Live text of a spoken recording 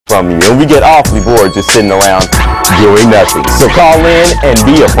from you, and we get awfully bored just sitting around doing nothing. So call in and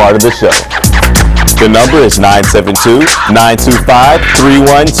be a part of the show. The number is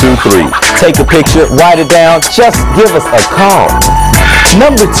 972-925-3123. Take a picture, write it down, just give us a call.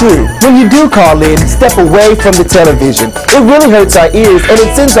 Number 2, when you do call in, step away from the television. It really hurts our ears and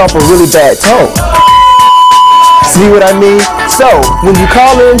it sends off a really bad tone. See what I mean? So, when you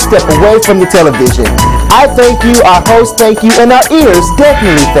call in, step away from the television. I thank you, our host thank you, and our ears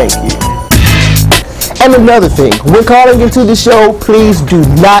definitely thank you. And another thing, when calling into the show, please do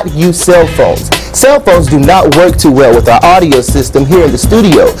not use cell phones. Cell phones do not work too well with our audio system here in the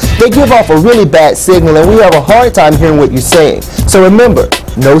studio. They give off a really bad signal and we have a hard time hearing what you're saying. So remember,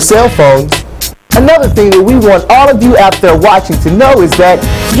 no cell phones. Another thing that we want all of you out there watching to know is that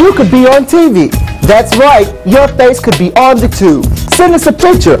you could be on TV. That's right, your face could be on the tube. Send us a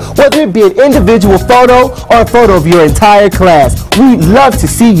picture, whether it be an individual photo or a photo of your entire class. We'd love to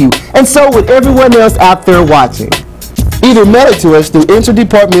see you, and so would everyone else out there watching. Either mail it to us through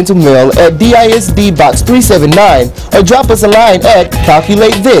interdepartmental mail at DISD Box 379 or drop us a line at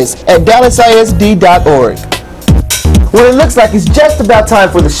calculatethis@dallasisd.org. Well, it looks like it's just about time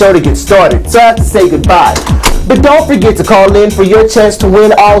for the show to get started, so I have to say goodbye. But don't forget to call in for your chance to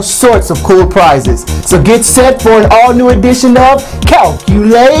win all sorts of cool prizes. So get set for an all-new edition of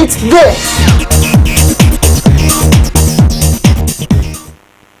Calculate This!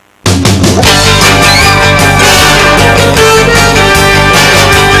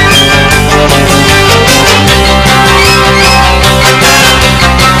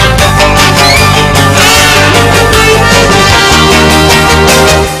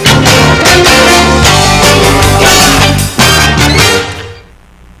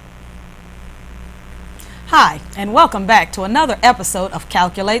 Hi, and welcome back to another episode of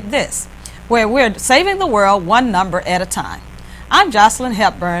Calculate This, where we're saving the world one number at a time. I'm Jocelyn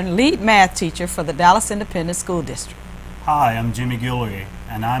Hepburn, lead math teacher for the Dallas Independent School District. Hi, I'm Jimmy Guillory,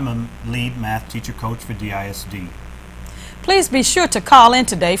 and I'm a lead math teacher coach for DISD. Please be sure to call in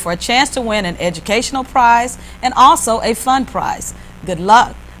today for a chance to win an educational prize and also a fun prize. Good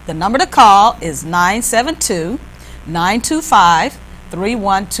luck. The number to call is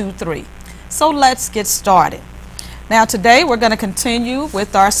 972-925-3123. So let's get started. Now today we're going to continue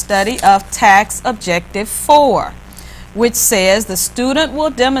with our study of Tax Objective 4, which says the student will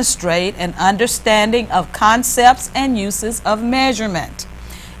demonstrate an understanding of concepts and uses of measurement.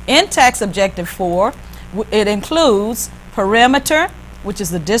 In Tax Objective 4, it includes perimeter, which is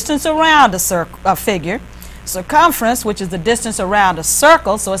the distance around a figure, circumference, which is the distance around a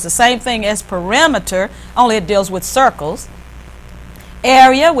circle, so it's the same thing as perimeter, only it deals with circles.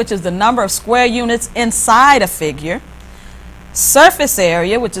 Area, which is the number of square units inside a figure. Surface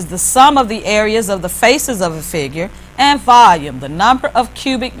area, which is the sum of the areas of the faces of a figure. And volume, the number of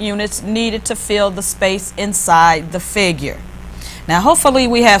cubic units needed to fill the space inside the figure. Now hopefully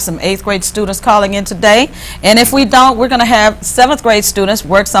we have some 8th grade students calling in today, and if we don't, we're going to have 7th grade students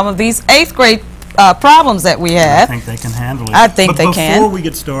work some of these 8th grade problems that we have. I think they can handle it. I think they can. Before we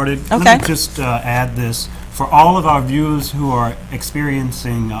get started, let me just add this. For all of our viewers who are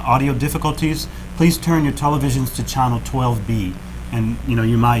experiencing audio difficulties, please turn your televisions to channel 12B, and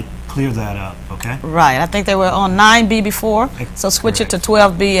you might clear that up, okay? Right. I think they were on 9B before, so switch it to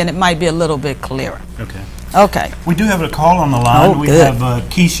 12B and it might be a little bit clearer. Okay. Okay. We do have a call on the line. We have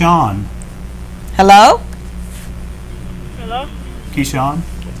Keyshawn. Hello? Hello? Keyshawn?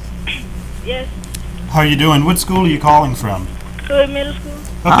 Yes. How are you doing? What school are you calling from? Hood Middle School.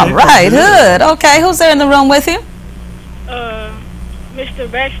 Okay, all right, Hood. Okay, who's there in the room with you? Mr.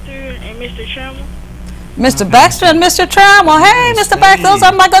 Baxter and Mr. Trammell. Mr. Baxter and Mr. Trammell. Hey, Mr. Baxter, those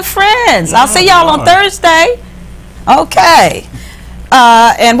are my good friends. I'll see y'all on Thursday. Okay.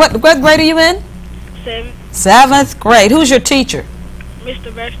 And what grade are you in? 7th. 7th grade. Who's your teacher?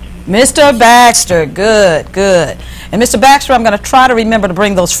 Mr. Baxter. Mr. Baxter. Good, good. And Mr. Baxter, I'm going to try to remember to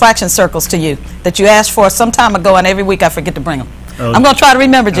bring those fraction circles to you that you asked for some time ago, and every week I forget to bring them. Okay. I'm going to try to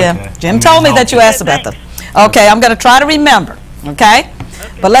remember, Jim. Okay. Jim told me that you asked about them. Okay, I'm going to try to remember. Okay?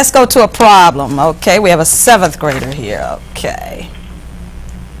 But let's go to a problem. Okay, we have a 7th grader here. Okay.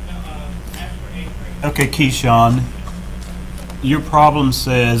 Okay, Keyshawn, your problem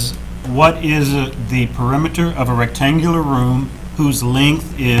says, what is the perimeter of a rectangular room whose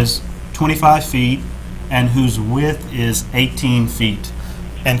length is 25 feet and whose width is 18 feet?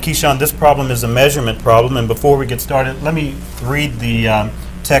 And Keyshawn, this problem is a measurement problem, and before we get started, let me read the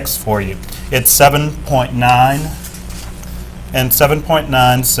text for you. It's 7.9, and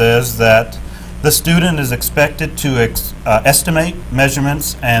 7.9 says that the student is expected to estimate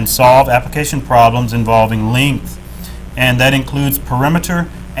measurements and solve application problems involving length, and that includes perimeter,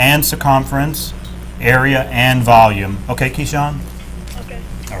 and circumference, area, and volume. Okay, Keyshawn? Okay.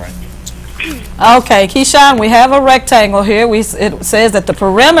 All right. Okay, Keyshawn, we have a rectangle here. It says that the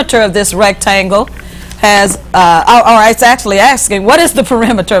perimeter of this rectangle has, or it's actually asking what is the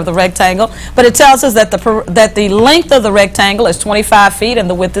perimeter of the rectangle, but it tells us that the length of the rectangle is 25 feet and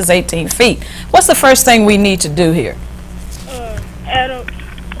the width is 18 feet. What's the first thing we need to do here? Add up,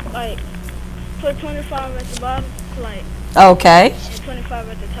 like, put 25 at the bottom, like, Okay, and 25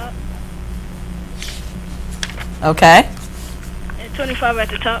 at the top, okay. and 25 at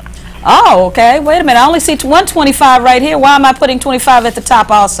the top. Oh, okay. Wait a minute. I only see 125 right here. Why am I putting 25 at the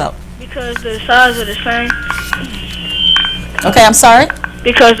top also? Because the sides are the same. Okay, I'm sorry.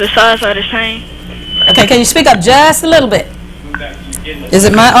 Because the sides are the same. Okay, can you speak up just a little bit? Is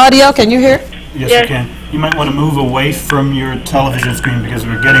it my audio? Can you hear? Yes, Yes. you can. You might want to move away from your television screen because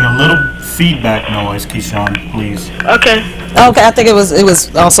we're getting a little feedback noise, Keyshawn, please. Okay. Okay, I think it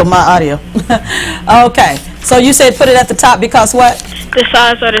was also my audio. Okay, so you said put it at the top because what? The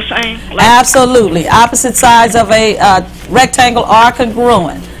sides are the same. Like, Absolutely. Opposite sides of a rectangle are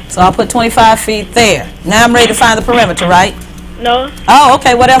congruent. So I'll put 25 feet there. Now I'm ready to find the perimeter, right? no, Oh,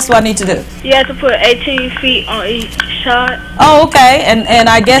 okay. What else do I need to do? you have to put 18 feet on each side. Oh, okay. And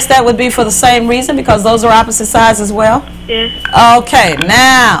I guess that would be for the same reason because those are opposite sides as well? Yes. Okay,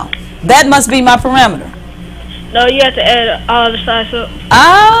 now that must be my perimeter. No, you have to add all the sides up.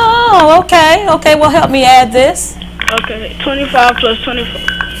 Oh, okay. Okay, well, help me add this. Okay. 25 plus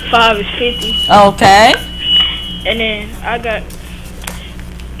 25 is 50. Okay. And then I got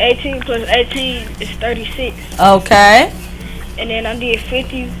 18 plus 18 is 36. Okay. And then I did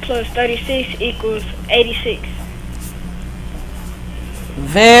 50 plus 36 equals 86.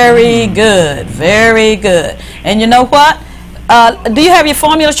 Very good. Very good. And you know what? Do you have your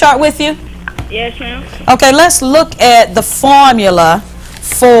formula chart with you? Yes, ma'am. Okay, let's look at the formula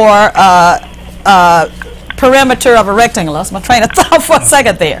for perimeter of a rectangle. Lost my train of thought for a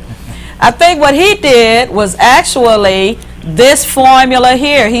second there. I think what he did was actually this formula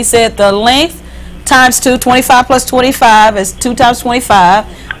here. He said the length times 2, 25 plus 25 is 2 times 25.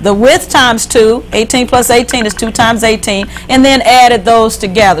 The width times 2, 18 plus 18 is 2 times 18, and then added those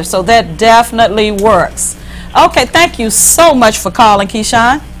together. So that definitely works. Okay, thank you so much for calling,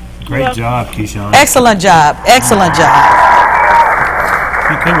 Keyshawn. Great job, Keyshawn. Excellent job. Excellent job.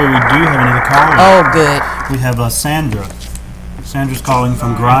 Okay, well, we do have another caller. Oh, good. We have Sandra. Sandra's calling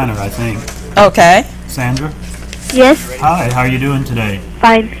from Griner, I think. Okay. Sandra? Yes, Hi, how are you doing today?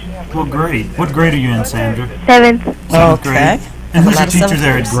 fine. Well, great. What grade are you in, Sandra? 7th. Seventh Okay. grade. And who's A your lot of teacher seventh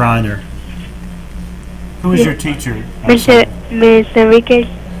there at graders. Griner? Who is your teacher? Miss Enriquez.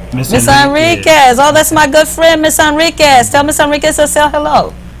 Miss Enriquez. Oh, that's my good friend, Miss Enriquez. Tell Miss Enriquez to say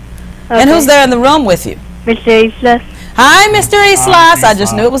hello. And who's there in the room with you? Mr. Islas. Hi, Mr. Islas. I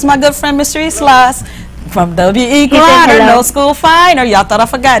just Islas. knew it was my good friend, Mr. Islas, from W.E. said Griner, hello. No School Finer. Y'all thought I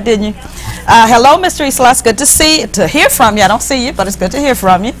forgot, didn't you? Hello, Mr. Islas. Good to hear from you. I don't see you, but it's good to hear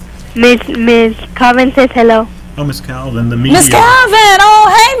from you. Miss Carmen says hello. Oh, Miss Calvin, the media. Miss Calvin. Oh,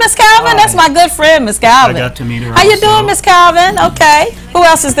 hey, Miss Calvin. Hi. That's my good friend, Miss Calvin. I got to meet her How you also. doing, Miss Calvin? Okay. Who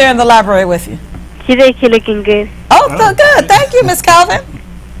else is there in the library with you? She's looking good. Oh, Oh. good. Thank you, Miss Calvin.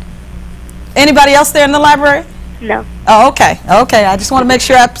 Anybody else there in the library? No. Oh, okay. Okay. I just want to make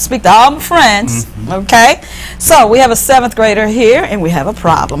sure I speak to all my friends. Okay. So we have a 7th grader here, and we have a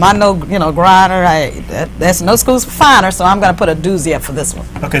problem. I know, Griner, that's No Schools Finer, so I'm going to put a doozy up for this one.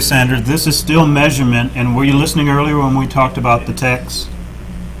 Okay, Sandra, this is still measurement, and were you listening earlier when we talked about the text?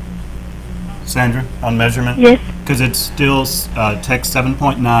 Sandra, on measurement? Yes. Because it's still text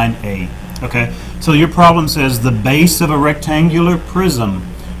 7.9a. Okay, so your problem says the base of a rectangular prism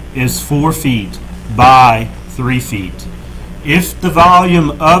is 4 feet by 3 feet. If the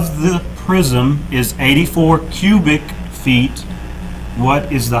volume of the prism is 84 cubic feet,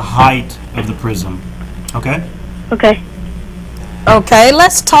 what is the height of the prism? Okay? Okay. Okay.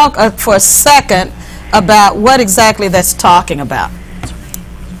 Let's talk for a second about what exactly that's talking about.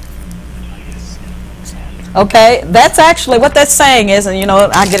 Okay, that's actually what that's saying is, and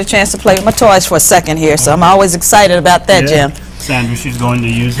I get a chance to play with my toys for a second here, so I'm always excited about that, Jim. Sandra, she's going to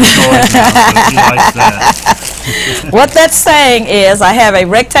use the toys now, so she likes that. What that's saying is I have a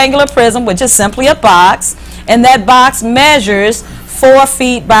rectangular prism, which is simply a box, and that box measures 4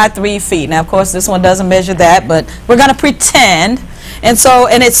 feet by 3 feet. Now, of course, this one doesn't measure that, but we're going to pretend. And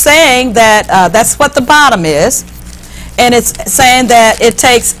it's saying that that's what the bottom is. And it's saying that it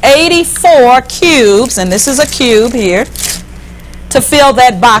takes 84 cubes, and this is a cube here, to fill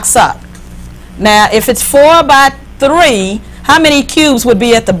that box up. Now, if it's 4 by 3, how many cubes would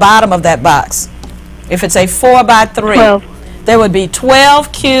be at the bottom of that box? If it's a 4 by 3. 12. there would be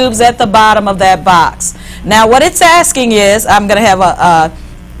 12 cubes at the bottom of that box. Now what it's asking is, I'm going to have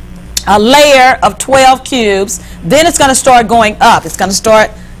a layer of 12 cubes, then it's going to start going up. It's going to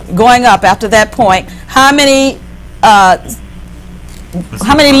start going up after that point. How many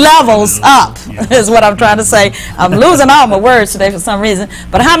levels up is what I'm trying to say. I'm losing all my words today for some reason.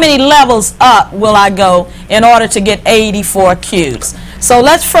 But how many levels up will I go in order to get 84 cubes? So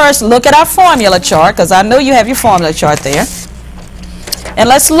let's first look at our formula chart, because I know you have your formula chart there. And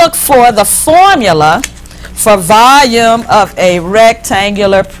let's look for the formula for volume of a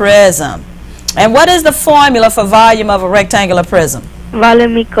rectangular prism. And what is the formula for volume of a rectangular prism?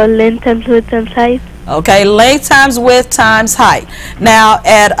 Volume equals length times width times height. Okay, length times width times height. Now,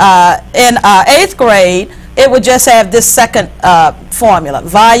 in 8th grade, it would just have this second formula.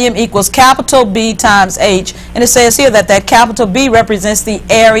 Volume equals capital B times H. And it says here that that capital B represents the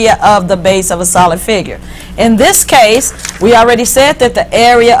area of the base of a solid figure. In this case, we already said that the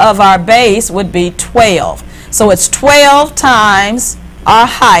area of our base would be 12. So it's 12 times our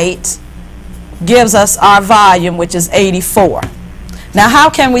height gives us our volume, which is 84. Now, how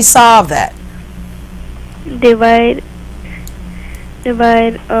can we solve that? Divide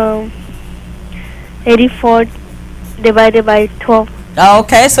 84 divided by 12.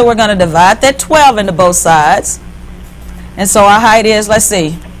 Okay, so we're going to divide that 12 into both sides. And so our height is, let's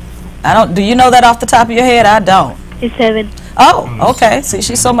see. Do you know that off the top of your head? I don't. It's 7. Oh, okay. See,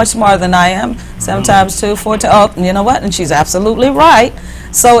 she's so much smarter than I am. 7 times 2, 14. Oh, you know what? And she's absolutely right.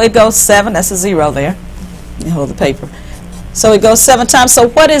 So it goes 7. That's a 0 there. You hold the paper. So it goes 7 times. So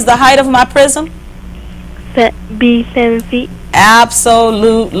what is the height of my prism? B, 7 feet.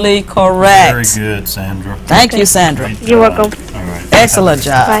 Absolutely correct. Very good, Sandra. Thank you, Sandra. You're welcome. All right. Excellent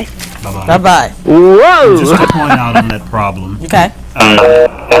job. Bye. Bye-bye. Bye-bye. Whoa! Just to point out on that problem, Okay. and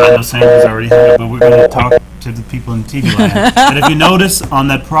I know Sandra's already heard it, but we're going to talk to the people in TV land. And if you notice on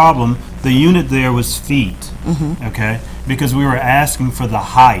that problem, the unit there was feet, okay? Because we were asking for the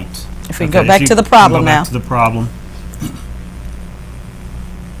height. If we go back to the problem now. Go back to the problem.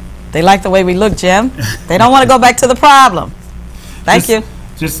 They like the way we look, Jim. They don't want to go back to the problem. Thank you.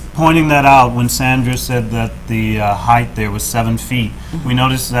 Just pointing that out, when Sandra said that the height there was 7 feet, we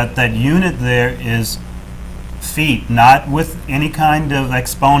noticed that that unit there is feet, not with any kind of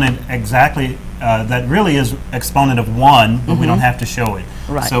exponent exactly. That really is exponent of 1, but we don't have to show it.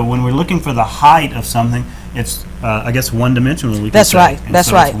 Right. So when we're looking for the height of something, it's, I guess, one-dimensional. That's right.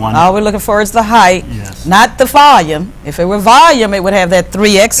 That's right. All we're looking for is the height, Yes. not the volume. If it were volume, it would have that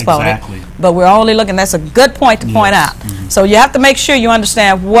 3 exponent. Exactly. But we're only looking, that's a good point to point out. So you have to make sure you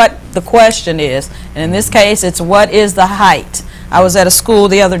understand what the question is. And in this case, it's what is the height? I was at a school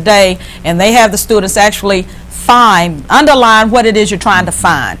the other day, and they have the students actually underline what it is you're trying to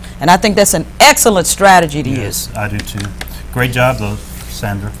find. And I think that's an excellent strategy to use. Yes, I do too. Great job, though,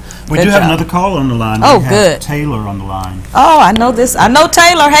 Sandra. We Good do have job. another caller on the line. Oh, we have good. Taylor on the line. Oh, I know this. I know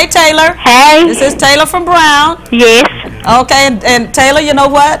Taylor. Hey, Taylor. Hey. This is Taylor from Brown. Yes. Okay, and Taylor, you know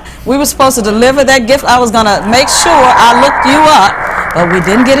what? We were supposed to deliver that gift. I was going to make sure I looked you up, but we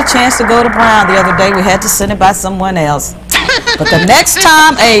didn't get a chance to go to Brown the other day. We had to send it by someone else. But the next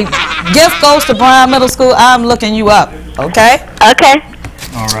time a gift goes to Brown Middle School, I'm looking you up, okay? Okay.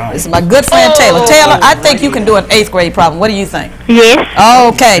 All right. This is my good friend Taylor. Taylor, I think you can do an 8th grade problem. What do you think?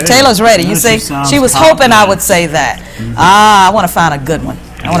 Yes. Okay, Taylor's ready. You Yeah, see, she sounds she was hoping I confident. would say that. I want to find a good one.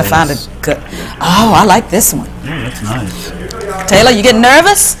 I want to find a good. Oh, I like this one. Yeah, that's nice. Taylor, you getting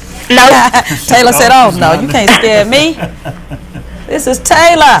nervous? No. Taylor said, "Oh she's no, not. you can't scare me." This is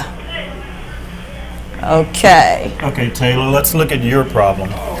Taylor. Okay. Okay, Taylor, let's look at your problem.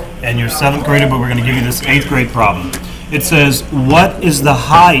 And you're 7th grader, but we're going to give you this 8th grade problem. It says, what is the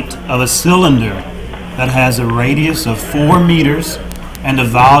height of a cylinder that has a radius of 4 meters and a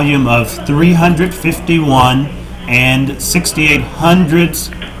volume of 351 and 68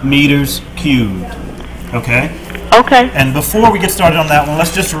 hundredths meters cubed? Okay? Okay. And before we get started on that one,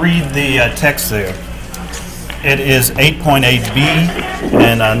 let's just read the text there. It is 8.8b,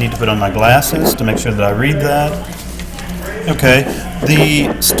 and I need to put on my glasses to make sure that I read that. Okay.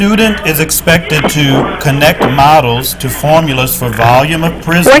 The student is expected to connect models to formulas for volume of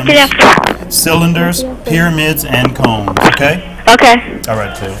prisms, cylinders, pyramids, and cones. Okay? Okay. All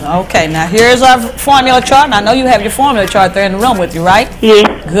right, Taylor. Okay. Now here's our formula chart, and I know you have your formula chart there in the room with you, right? Yes.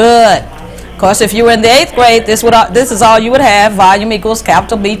 Good. Of course, if you were in the 8th grade, this is all you would have. Volume equals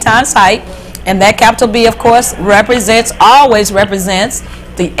capital B times height. And that capital B, of course, always represents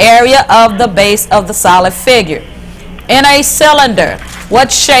the area of the base of the solid figure. In a cylinder,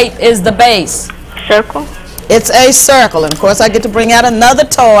 what shape is the base? Circle. It's a circle. And of course, I get to bring out another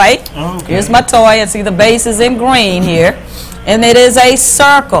toy. Okay. Here's my toy, and see the base is in green here. and it is a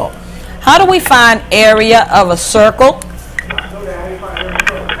circle. How do we find area of a circle?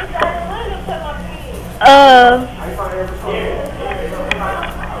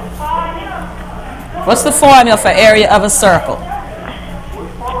 What's the formula for area of a circle?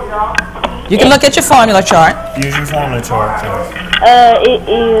 You can look at your formula chart. Use your formula chart. It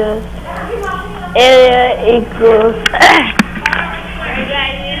is area equals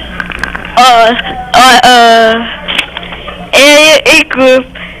area equals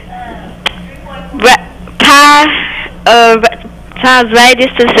pi times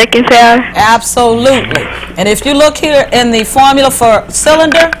radius to the second power. Absolutely. And if you look here in the formula for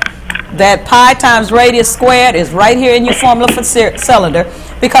cylinder, that pi times radius squared is right here in your formula for cylinder,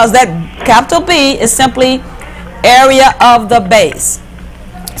 because that capital B is simply area of the base.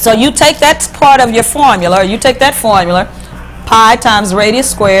 So you take that part of your formula, or you take that formula, pi times radius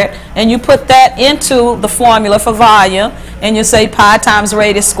squared, and you put that into the formula for volume, and you say pi times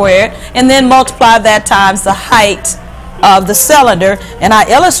radius squared, and then multiply that times the height of the cylinder. And I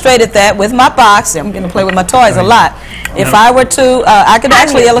illustrated that with my box. I'm going to play with my toys a lot. If I were to, I could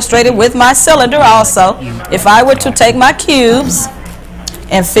actually illustrate it with my cylinder also. If I were to take my cubes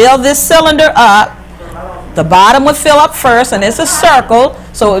and fill this cylinder up, the bottom would fill up first, and it's a circle,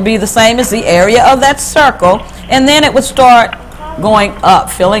 so it would be the same as the area of that circle, and then it would start going up,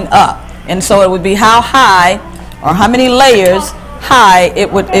 filling up. And so it would be how high, or how many layers high it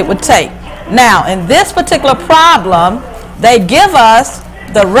would take. Now, in this particular problem, they give us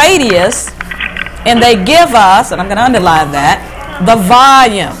the radius, and they give us, and I'm going to underline that, the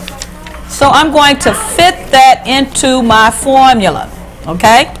volume. So I'm going to fit that into my formula.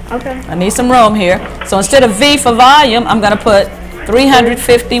 Okay? Okay. I need some room here. So instead of V for volume, I'm going to put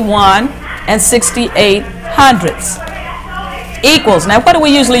 351 and 68 hundredths equals. Now, what do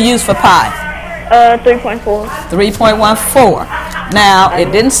we usually use for pi? 3.4. 3.14. Now,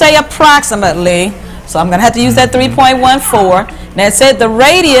 it didn't say approximately, so I'm going to have to use that 3.14. Now, it said the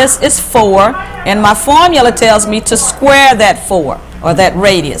radius is 4, and my formula tells me to square that 4, or that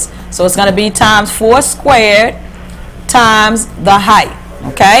radius. So it's going to be times 4 squared times the height,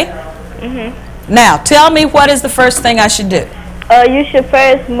 okay? Now, tell me what is the first thing I should do? You should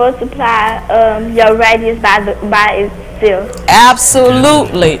first multiply your radius by itself.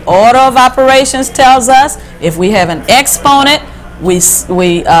 Absolutely. Order of operations tells us if we have an exponent, we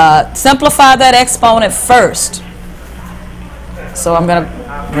simplify that exponent first. So I'm going to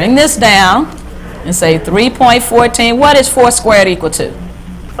bring this down and say 3.14. What is 4 squared equal to?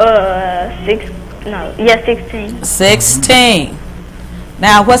 16. 16.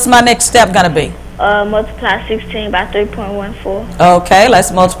 Now, what's my next step going to be? Multiply 16 by 3.14. Okay,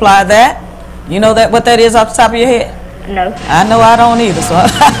 let's multiply that. You know that what that is off the top of your head? No. I know I don't either, so okay,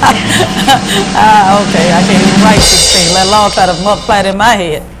 I can't even write 16, let alone try to multiply it in my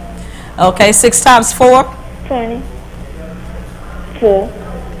head. Okay, 6 times 4? 20.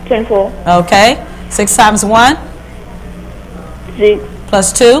 24. Okay, 6 times 1? 6.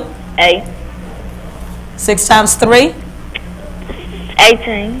 Plus 2? 8. 6 times 3?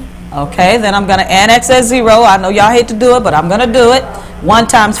 18. Okay, then I'm going to annex that 0. I know y'all hate to do it, but I'm going to do it. 1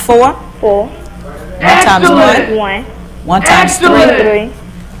 times 4? 4. 1 times 1? 1. 1 times 3? 3.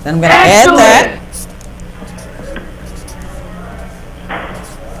 Then I'm going to add that.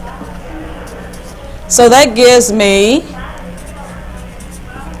 So that gives me,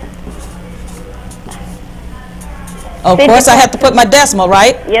 of course I have to put my decimal,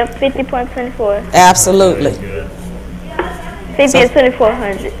 right? Yep, 50.24. Absolutely. 50 is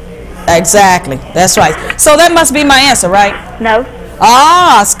 2400. Exactly. That's right. So that must be my answer, right? No.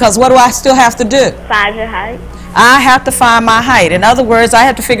 Ah, because what do I still have to do? Find your height. I have to find my height. In other words, I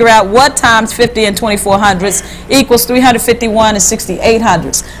have to figure out what times 50 and 24 hundredths equals 351 and 68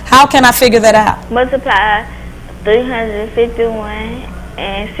 hundredths. How can I figure that out? Multiply 351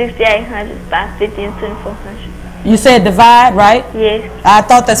 and 68 hundredths by 50 and 2400. You said divide, right? Yes. I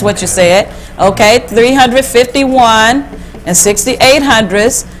thought that's what you said. Okay, 351 and 68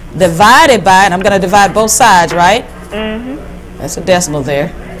 hundredths divided by, and I'm going to divide both sides, right? Mm-hmm. That's a decimal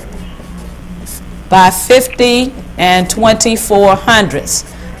there. By 50 and 24 hundredths.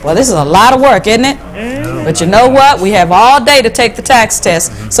 Well, this is a lot of work, isn't it? Mm-hmm. But you know what? We have all day to take the tax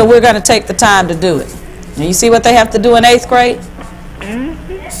test, so we're going to take the time to do it. Now, you see what they have to do in 8th grade? Mm-hmm.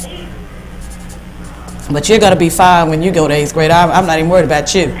 But you're going to be fine when you go to 8th grade. I'm not even worried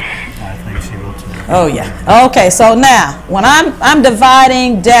about you. I think she will too. Oh, yeah. Okay, so now, when I'm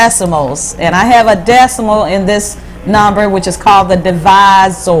dividing decimals, and I have a decimal in this number, which is called the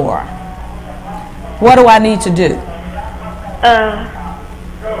divisor, what do I need to do?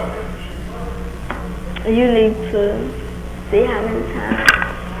 You need to see how many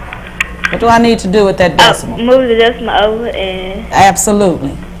times. What do I need to do with that decimal? Move the decimal over and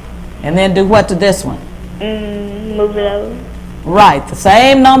Absolutely. And then do what to this one? move it over. Right, the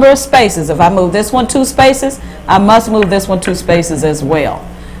same number of spaces. If I move this one 2 spaces, I must move this one 2 spaces as well.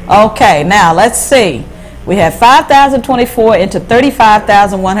 Okay, now let's see. We have 5,024 into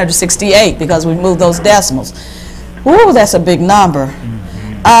 35,168 because we moved those decimals. Ooh, that's a big number.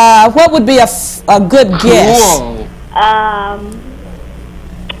 What would be a good guess?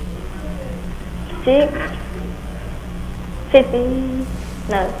 50.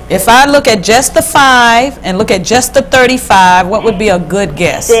 No. If I look at just the 5 and look at just the 35, what would be a good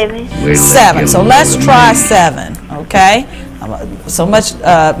guess? 7. 7. So let's try 7, okay? So much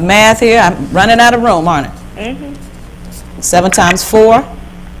math here. I'm running out of room, aren't I? 7 times 4.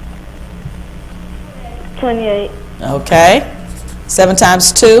 28. Okay. 7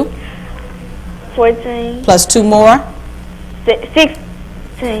 times 2. 14. Plus 2 more.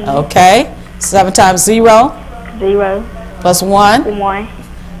 16. Okay. 7 times 0. 0. Plus 1. 1.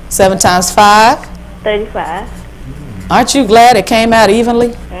 7 times 5. 35. Aren't you glad it came out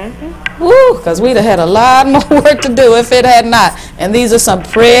evenly? Woo, because we'd have had a lot more work to do if it had not. And these are some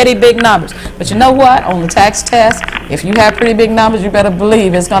pretty big numbers. But you know what? On the tax test, if you have pretty big numbers, you better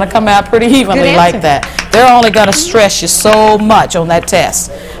believe it's going to come out pretty evenly like that. They're only going to stress you so much on that test.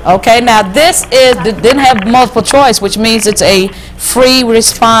 Okay, now this didn't have multiple choice, which means it's a free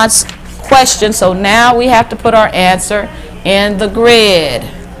response question. So now we have to put our answer in the grid.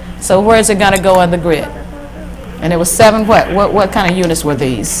 So where is it going to go in the grid? And it was 7 what kind of units were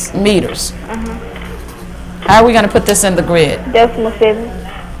these? Meters. How are we going to put this in the grid? Decimal 7.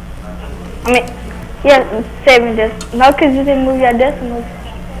 I mean, yeah, 7 decimal. No, because you didn't move your decimal.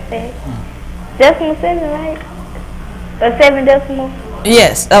 Decimal 7, right? The 7 decimal.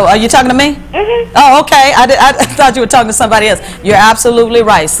 Yes. Oh, are you talking to me? Oh, okay. I thought you were talking to somebody else. You're absolutely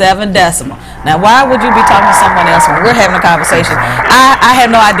right. 7 decimal. Now, why would you be talking to someone else when we're having a conversation? I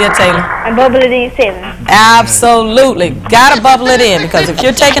have no idea, Taylor. And bubble it in 7. Absolutely. Got to bubble it in, because if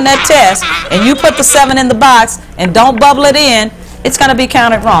you're taking that test and you put the 7 in the box and don't bubble it in, it's going to be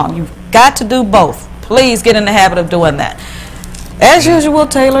counted wrong. You've got to do both. Please get in the habit of doing that. As usual,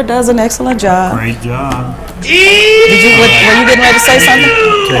 Taylor does an excellent job. Great job. Were you getting ready to say something?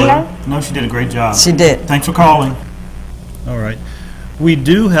 Taylor? No, she did a great job. She did. Thanks for calling. All right. We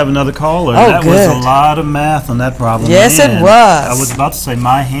do have another caller. Oh, that good. was a lot of math on that problem. Yes, it Man, was. I was about to say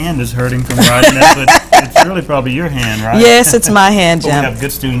my hand is hurting from writing that, but it's really probably your hand, right? Yes, it's my hand, But we Jim. have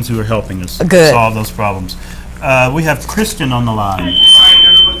good students who are helping us Good. solve those problems. We have Christian on the line.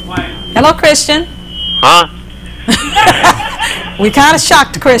 Hello, Christian. Huh? We kind of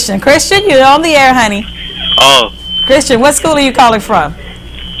shocked Christian. Christian, you're on the air, honey. Oh, Christian, what school are you calling from?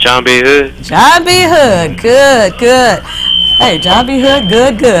 John B. Hood. John B. Hood. Good, good. Hey, John B. Hood,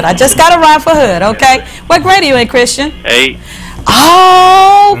 good, good. I just got a ride for Hood, okay? What grade are you in, Christian? 8. Oh,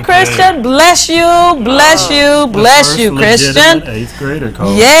 Okay. Christian, bless you, bless you, bless you, Christian. 8th grader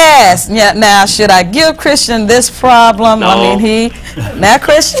call. Yes. Yeah. Now, should I give Christian this problem? I No. mean, now,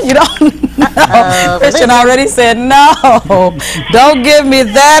 Christian, you don't know. Christian already said no. Don't give me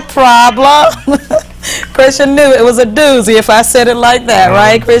that problem. Christian knew it was a doozy if I said it like that,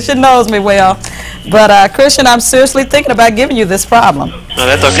 right? Christian knows me well. But, Christian, I'm seriously thinking about giving you this problem. No,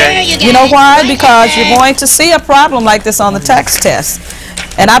 that's okay. You know why? Because you're going to see a problem like this on the tax test.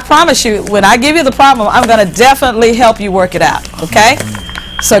 And I promise you, when I give you the problem, I'm going to definitely help you work it out, okay?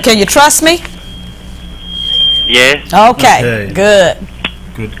 So can you trust me? Yeah. Okay, Okay. good.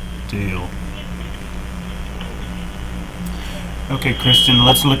 Good deal. Okay, Christian,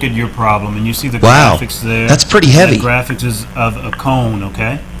 let's look at your problem. And you see the Wow, graphics there. that's pretty heavy. The graphics is of a cone,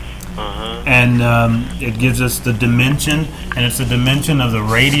 okay? And it gives us the dimension, and it's the dimension of the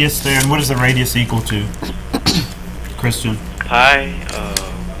radius there. And what is the radius equal to, Christian? Pi.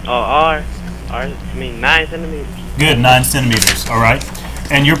 R. I mean 9 centimeters. Good, 9 centimeters, all right?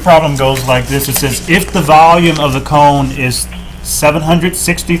 And your problem goes like this. It says, if the volume of the cone is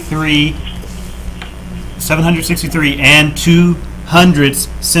 763 and 200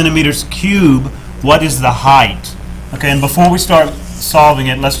 centimeters cube, what is the height? Okay, and before we start solving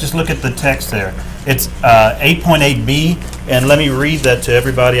it, let's just look at the text there. It's 8.8b, and let me read that to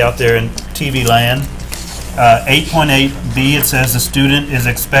everybody out there in TV land. 8.8b, it says the student is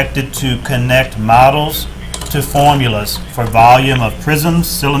expected to connect models to formulas for volume of prisms,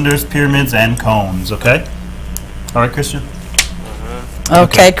 cylinders, pyramids, and cones, okay? All right, Christian?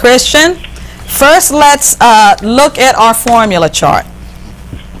 Okay, Christian. First, let's look at our formula chart.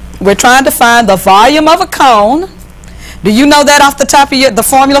 We're trying to find the volume of a cone. Do you know that off the top of the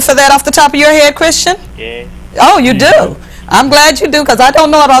formula for that off the top of your head, Christian? Yeah. Oh, you do? I'm glad you do, because I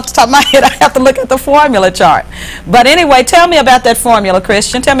don't know it off the top of my head. I have to look at the formula chart. But anyway, tell me about that formula,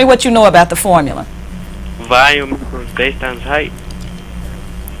 Christian. Tell me what you know about the formula. Volume equals base times height.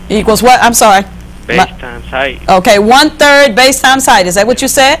 Equals what? I'm sorry. Base times height. Okay, 1/3 base times height. Is that what you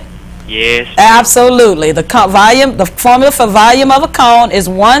said? Yes. Absolutely. The formula for volume of a cone is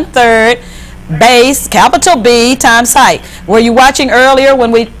 1/3 base, capital B, times height. Were you watching earlier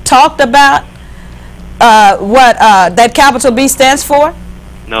when we talked about what that capital B stands for?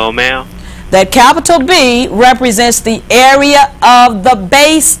 No, ma'am. That capital B represents the area of the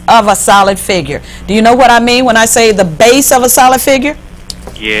base of a solid figure. Do you know what I mean when I say the base of a solid figure?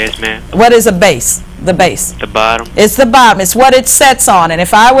 Yes, ma'am. What is a base? The base. The bottom. It's the bottom. It's what it sets on. And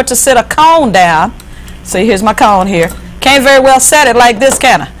if I were to sit a cone down, see, here's my cone here. Can't very well set it like this,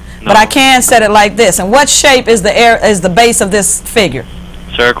 can I? No. But I can set it like this. And what shape is the base of this figure?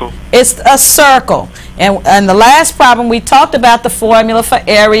 Circle. It's a circle. And the last problem, we talked about the formula for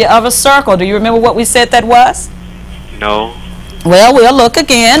area of a circle. Do you remember what we said that was? No. Well, we'll look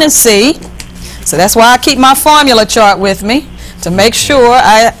again and see. So that's why I keep my formula chart with me, to make sure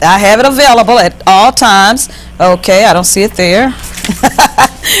I have it available at all times. Okay, I don't see it there.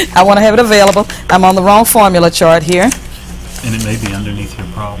 I want to have it available. I'm on the wrong formula chart here. And it may be underneath your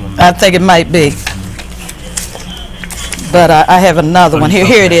problem. I think it might be. But I have another one.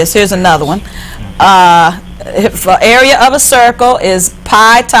 Here it is. Here's another one. For area of a circle is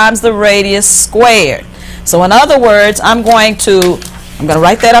pi times the radius squared. So in other words, I'm going to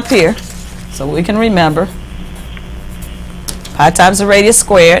write that up here so we can remember. Pi times the radius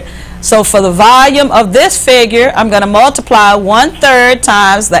squared. So for the volume of this figure, I'm going to multiply 1/3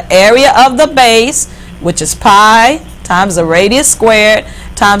 times the area of the base, which is pi times the radius squared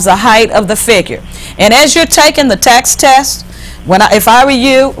times the height of the figure. And as you're taking the tax test, if I were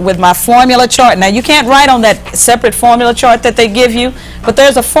you, with my formula chart, now you can't write on that separate formula chart that they give you, but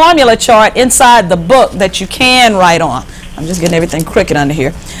there's a formula chart inside the book that you can write on. I'm just getting everything crooked under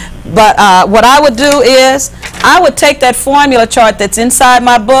here. But what I would do is, I would take that formula chart that's inside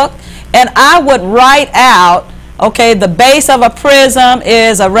my book, and I would write out, okay, the base of a prism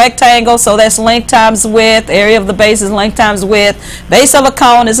is a rectangle, so that's length times width. Area of the base is length times width. Base of a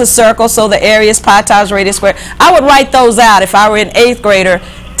cone is a circle, so the area is pi times radius squared. I would write those out if I were an 8th grader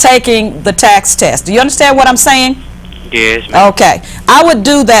taking the tax test. Do you understand what I'm saying? Yes, ma'am. Okay. I would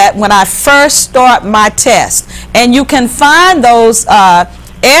do that when I first start my test. And you can find those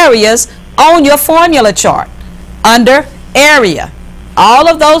areas on your formula chart under area. All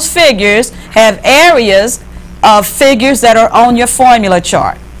of those figures have areas of figures that are on your formula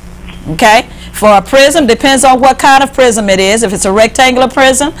chart. Okay? For a prism, depends on what kind of prism it is. If it's a rectangular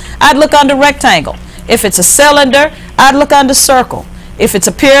prism, I'd look under rectangle. If it's a cylinder, I'd look under circle. If it's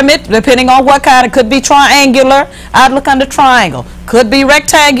a pyramid, depending on what kind, it could be triangular, I'd look under triangle. Could be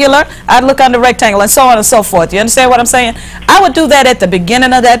rectangular, I'd look under rectangle, and so on and so forth. You understand what I'm saying? I would do that at the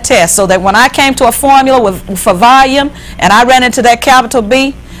beginning of that test, so that when I came to a formula for volume and I ran into that capital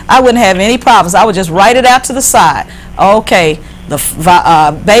B, I wouldn't have any problems. I would just write it out to the side. Okay, the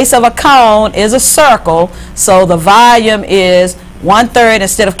base of a cone is a circle, so the volume is 1/3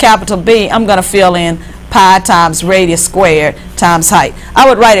 instead of capital B. I'm going to fill in pi times radius squared times height. I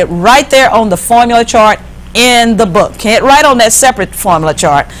would write it right there on the formula chart in the book. Can't write on that separate formula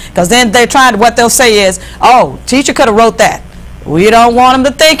chart, because then what they'll say is, oh, teacher could have wrote that. We don't want them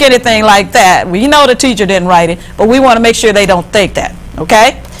to think anything like that. We know the teacher didn't write it, but we want to make sure they don't think that.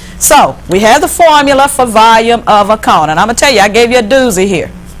 Okay? So we have the formula for volume of a cone, and I'm going to tell you, I gave you a doozy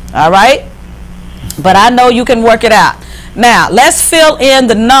here. All right? But I know you can work it out. Now, let's fill in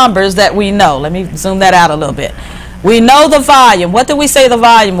the numbers that we know. Let me zoom that out a little bit. We know the volume. What did we say the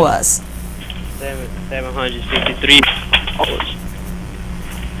volume was? 763.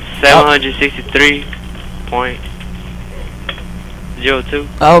 763.02.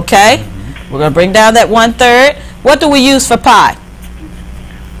 Okay. We're going to bring down that 1/3. What do we use for pi?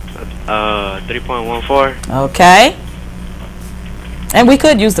 3.14. Okay. And we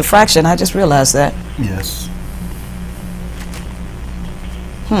could use the fraction. I just realized that. Yes.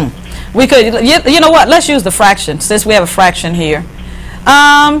 We could, you know what, let's use the fraction, since we have a fraction here.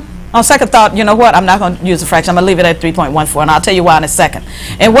 On second thought, you know what, I'm not going to use the fraction. I'm going to leave it at 3.14, and I'll tell you why in a second.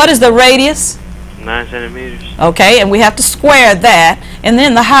 And what is the radius? 9 centimeters. Okay, and we have to square that, and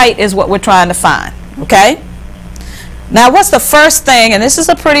then the height is what we're trying to find. Okay? Now, what's the first thing, and this is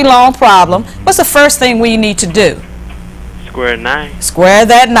a pretty long problem, what's the first thing we need to do? Square 9. Square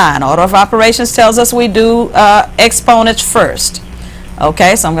that 9. Order of operations tells us we do exponents first.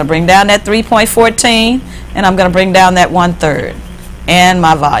 Okay, so I'm going to bring down that 3.14, and I'm going to bring down that 1/3 and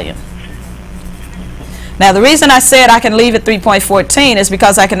my volume. Now, the reason I said I can leave it 3.14 is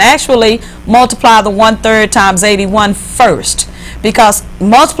because I can actually multiply the 1/3 times 81 first. Because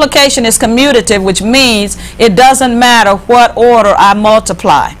multiplication is commutative, which means it doesn't matter what order I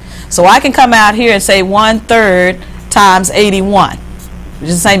multiply. So I can come out here and say 1/3 times 81, which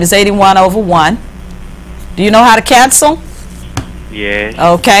is the same as 81 over 1. Do you know how to cancel? Yes.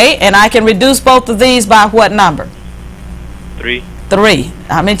 Okay, and I can reduce both of these by what number? 3. 3.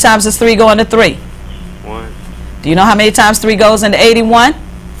 How many times does 3 go into 3? 1. Do you know how many times 3 goes into 81?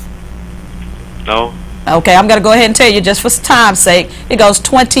 No. Okay, I'm going to go ahead and tell you just for time's sake. It goes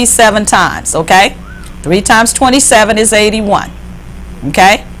 27 times, okay? 3 times 27 is 81,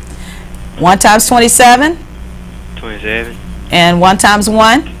 okay? 1 times 27? 27. And 1 times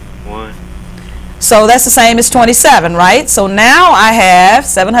 1? 1. So that's the same as 27, right? So now I have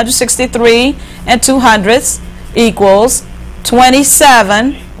 763 and 200ths equals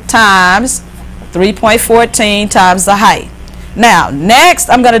 27 times 3.14 times the height. Now, next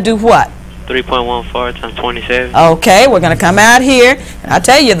I'm going to do what? 3.14 times 27. Okay, we're going to come out here, and I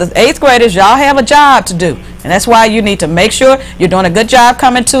tell you, the 8th graders, y'all have a job to do, and that's why you need to make sure you're doing a good job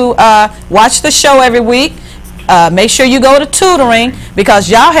coming to watch the show every week. Make sure you go to tutoring, because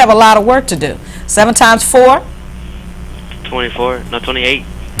y'all have a lot of work to do. 7 times 4? 24. No, 28.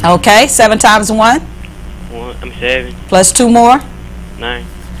 Okay, 7 times 1? 7. Plus 2 more? 9.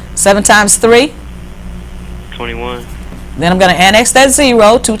 7 times 3? 21. Then I'm going to annex that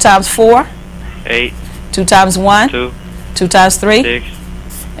 0. 2 times 4? 8. 2 times 1? 2. 2 times 3? 6.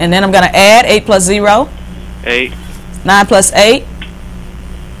 And then I'm going to add 8 plus 0? 8. 9 plus 8?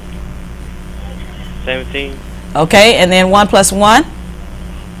 17. Okay, and then 1 plus 1?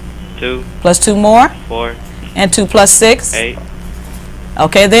 2. Plus 2 more? 4. And 2 plus 6? 8.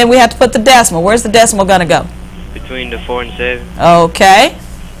 Okay, then we have to put the decimal. Where's the decimal going to go? Between the 4 and 7. Okay.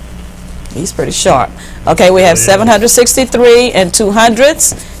 He's pretty sharp. Okay, we have 763 and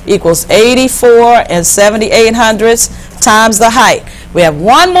 200ths equals 84 and 7800ths times the height. We have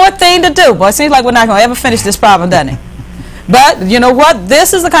one more thing to do. Boy, it seems like we're not going to ever finish this problem, doesn't it? But you know what?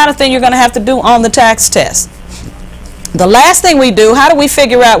 This is the kind of thing you're going to have to do on the tax test. The last thing we do, how do we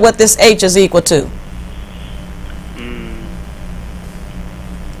figure out what this h is equal to?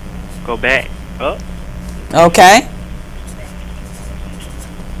 Go back. Up. Okay.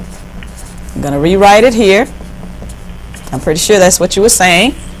 I'm going to rewrite it here. I'm pretty sure that's what you were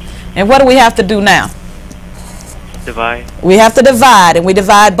saying. And what do we have to do now? Divide. We have to divide, and we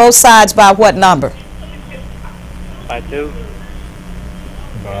divide both sides by what number? By 2.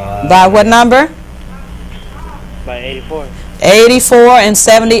 By what number? By 84. 84 and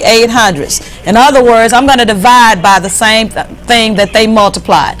 7800ths. In other words, I'm going to divide by the same thing that they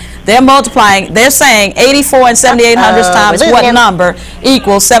multiplied. They're multiplying, they're saying 84 and 7800ths times what number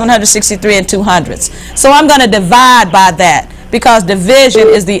equals 763 and 200ths. So I'm going to divide by that, because division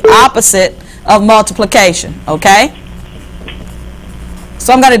is the opposite of multiplication, okay?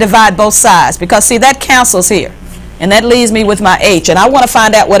 So I'm going to divide both sides, because see, that cancels here. And that leaves me with my h, and I want to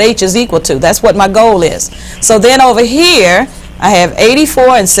find out what h is equal to. That's what my goal is. So then over here, I have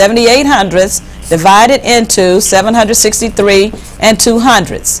 84 and 7800ths divided into 763 and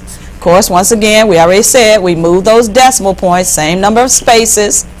 200ths. Of course, once again, we already said we move those decimal points, same number of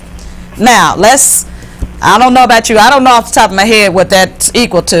spaces. Now, I don't know about you, I don't know off the top of my head what that's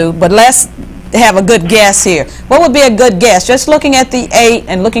equal to, but let's have a good guess here. What would be a good guess? Just looking at the 8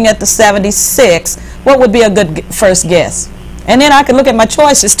 and looking at the 76, what would be a good first guess? And then I can look at my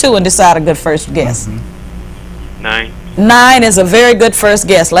choices too and decide a good first guess. 9. 9 is a very good first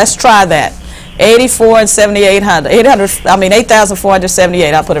guess. Let's try that. 84 and 7800.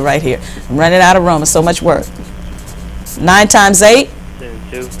 8,478. I'll put it right here. I'm running out of room. It's so much work. 9 times 8?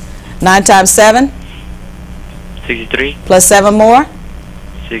 72. 9 times 7? 63. Plus 7 more?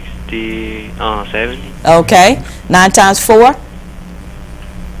 70. Okay. 9 times 4?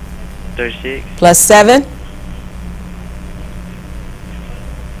 36. Plus 7?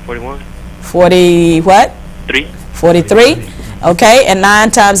 41. 40 what? 3. 43. Okay. And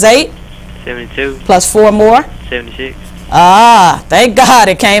 9 times 8? 72. Plus 4 more? 76. Ah, thank God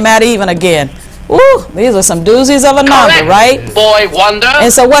it came out even again. Woo, these are some doozies of a number, right? Boy wonder.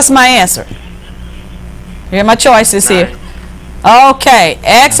 And so what's my answer? Here are my choices 9. here. Okay,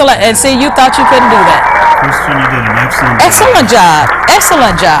 excellent. And see, you thought you couldn't do that. Christian, you did an excellent job. Excellent job.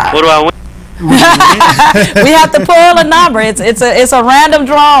 Excellent job. What do I win? We have to pull a number. It's a random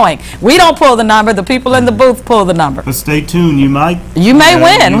drawing. We don't pull the number. The people in the booth pull the number. But stay tuned. You may win. you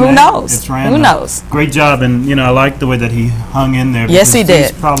Who may. knows? It's random. Who knows? Great job, and I like the way that he hung in there. Yes, he because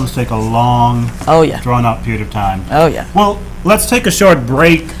did. These problems take a long, drawn-out period of time. Oh yeah. Well, let's take a short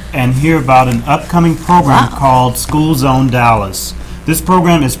break and hear about an upcoming program called School Zone Dallas. This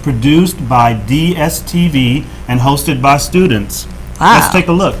program is produced by DSTV and hosted by students. Wow. Let's take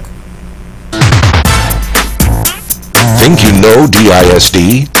a look. Think you know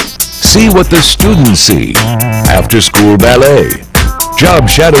DISD? See what the students see. After-school ballet, job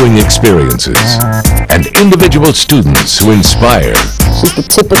shadowing experiences, and individual students who inspire. She's the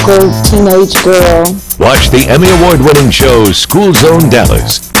typical teenage girl. Watch the Emmy Award-winning show School Zone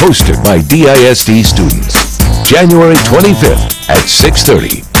Dallas, hosted by DISD students. January 25th at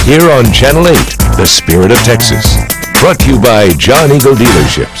 6:30, here on Channel 8, The Spirit of Texas. Brought to you by John Eagle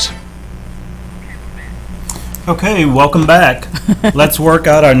Dealerships. Okay, welcome back. Let's work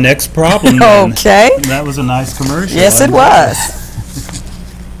out our next problem then. Okay. That was a nice commercial. Yes, it was.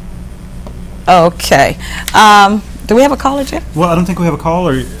 Okay. Do we have a caller, Jim? Well, I don't think we have a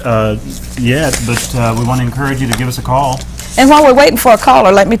caller yet, but we want to encourage you to give us a call. And while we're waiting for a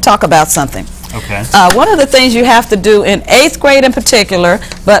caller, let me talk about something. Okay. One of the things you have to do in 8th grade in particular,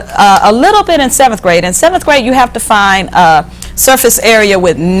 but a little bit in 7th grade. In 7th grade, you have to find a surface area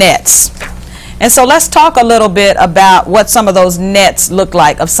with nets. And so let's talk a little bit about what some of those nets look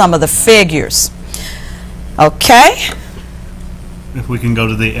like of some of the figures. Okay? If we can go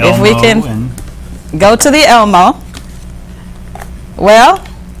to the Elmo. If we can go to the Elmo. Well,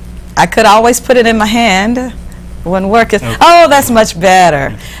 I could always put it in my hand. Wouldn't work. Okay. Oh, that's much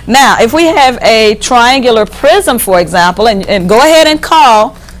better. Now, if we have a triangular prism, for example, and go ahead and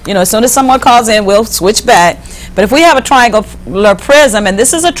call, as soon as someone calls in, we'll switch back. But if we have a triangular prism, and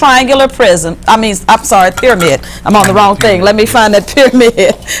this is a triangular prism, I'm sorry, pyramid. I'm on the wrong thing. Let me find that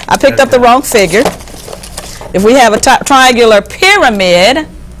pyramid. I picked up the wrong figure. If we have a triangular pyramid,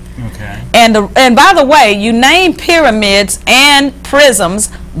 and by the way, you name pyramids and prisms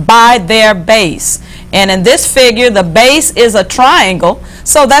by their base. And in this figure, the base is a triangle,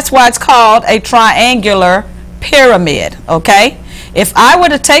 so that's why it's called a triangular pyramid, okay? If I were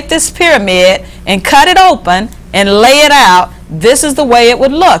to take this pyramid and cut it open and lay it out, this is the way it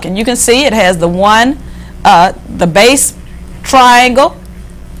would look. And you can see it has the base triangle,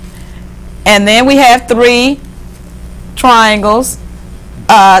 and then we have 3 triangles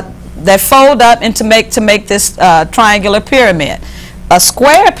that fold up to make this triangular pyramid. A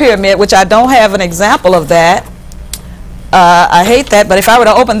square pyramid, which I don't have an example of that, I hate that, but if I were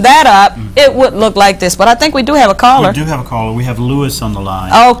to open that up, it would look like this. But I think we do have a caller. We do have a caller. We have Lewis on the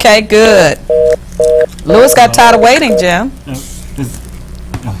line. Okay, good. Lewis got tired of waiting, Jim.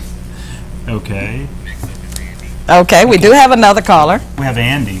 Okay. Okay, we do have another caller. We have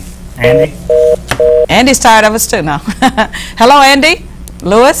Andy. Andy? Andy's tired of us too now. Hello, Andy?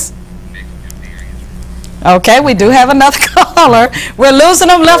 Lewis? Okay, we do have another caller. We're losing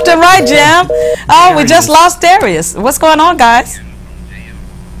them left and right, Jim. Oh, we just lost Darius. What's going on, guys?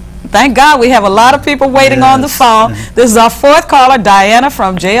 Thank God we have a lot of people waiting on the phone. This is our 4th caller, Diana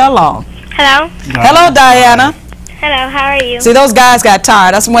from J.L. Long. Hello. Hello, Diana. Hello, how are you? See, those guys got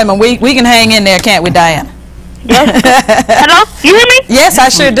tired. Us women, we can hang in there, can't we, Diana? Yes. Hello? You hear me? Yes, I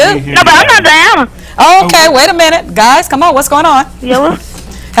sure do. No, but I'm not Diana. Okay, wait a minute. Guys, come on, what's going on? Hello?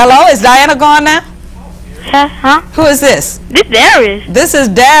 Hello, is Diana gone now? Huh? Who is this? This Darius. This is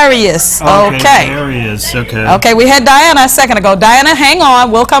Darius. Okay. Darius, okay. Okay, we had Diana a second ago. Diana, hang on.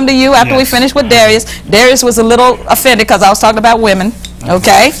 We'll come to you after we finish with Darius. Darius was a little offended because I was talking about women.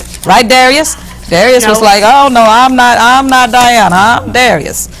 Okay? Right, Darius? Darius was like, oh, no, I'm not Diana. I'm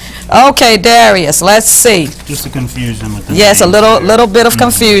Darius. Okay, Darius, let's see. Just a confusion with the Yes, a little bit of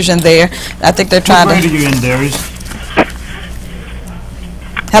confusion there. I think they're trying to... What grade are you in, Darius?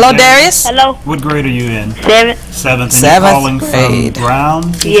 Hello, Darius? Hello. What grade are you in? 7th. 7th. And 7th you're calling grade. from Brown?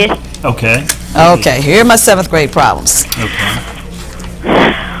 Yes. Okay. Okay, here are my 7th grade problems. Okay.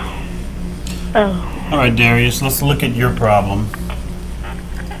 Oh. All right, Darius, let's look at your problem.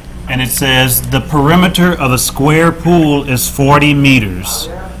 And it says the perimeter of a square pool is 40 meters.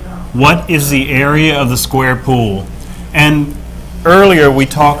 What is the area of the square pool? And earlier we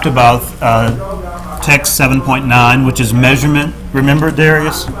talked about text 7.9, which is measurement. Remember,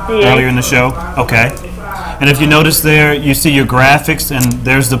 Darius? Earlier in the show? Okay. And if you notice there, you see your graphics, and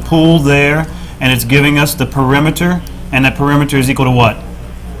there's the pool there, and it's giving us the perimeter, and that perimeter is equal to what?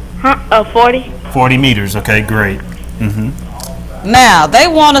 40. 40 meters. Okay, great. Now, they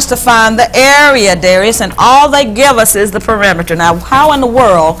want us to find the area, Darius, and all they give us is the perimeter. Now, how in the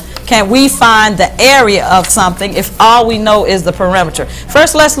world can we find the area of something if all we know is the perimeter?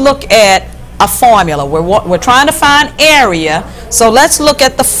 First, let's look at a formula. We're trying to find area, so let's look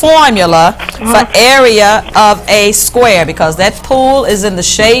at the formula for area of a square, because that pool is in the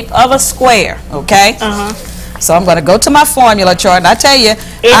shape of a square, okay? So I'm going to go to my formula chart, and I tell you,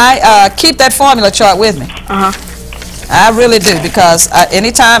 I keep that formula chart with me. I really do, because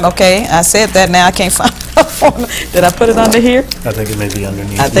anytime, okay, I said that, now I can't find a formula. Did I put it under here? I think it may be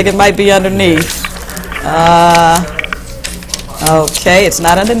underneath. I think it might be underneath. Okay, it's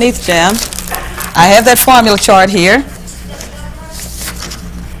not underneath, Jam. I have that formula chart here.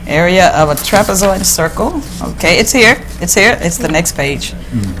 Area of a trapezoid circle. Okay, it's here. It's here. It's the next page.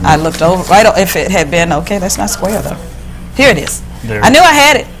 I looked over, if it had been, okay, that's not square though. Here it is. I knew I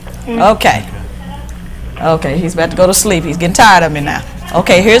had it. Okay. Okay, he's about to go to sleep. He's getting tired of me now.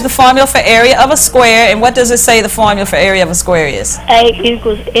 Okay, here's the formula for area of a square. And what does it say the formula for area of a square is? A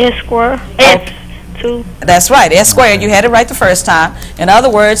equals S squared. S2. That's right, S squared. You had it right the first time. In other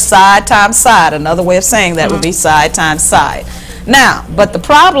words, side times side. Another way of saying that would be side times side. Now, but the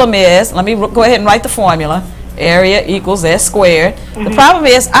problem is, let me go ahead and write the formula. Area equals S squared. The problem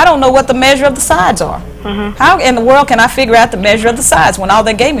is, I don't know what the measure of the sides are. How in the world can I figure out the measure of the sides when all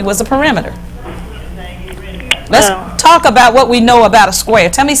they gave me was a perimeter? Let's talk about what we know about a square.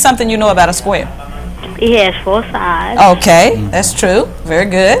 Tell me something you know about a square. It has 4 sides. Okay, that's true. Very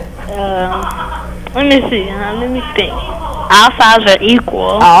good. Let me see. Let me think. All sides are equal.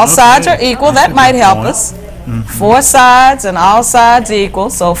 All sides are equal. That might help us. 4 sides and all sides equal.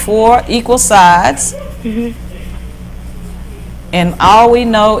 So 4 equal sides. And all we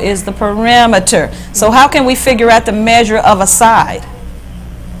know is the perimeter. So how can we figure out the measure of a side?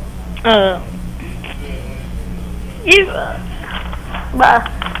 In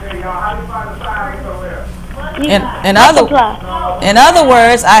other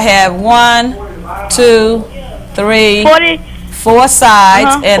words, I have 1, 2, 3, 4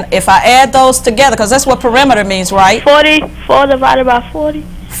 sides, and if I add those together, because that's what perimeter means, right? 4 divided by 40.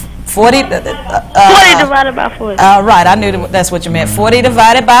 40 divided by 40. Right, I knew that's what you meant. 40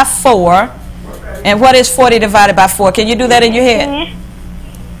 divided by 4. And what is 40 divided by 4? Can you do that in your head?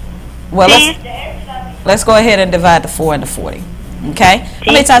 Well, let's go ahead and divide the 4 into 40. Okay?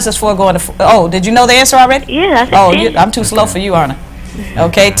 How many times does 4 go into 4? Oh, did you know the answer already? Yeah, that's I'm too slow for you, aren't I?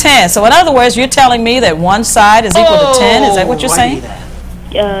 Okay, 10. So in other words, you're telling me that one side is equal to 10. Is that what you're saying?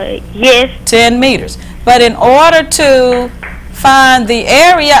 Yes. 10 meters. But in order to find the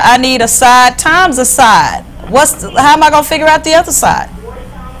area, I need a side times a side. How am I going to figure out the other side?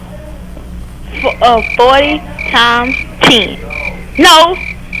 40 times 10. No.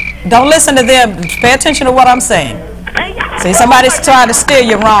 Don't listen to them. Pay attention to what I'm saying. See, somebody's trying to steer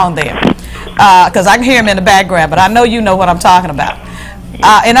you wrong there. Because I can hear him in the background, but I know you know what I'm talking about.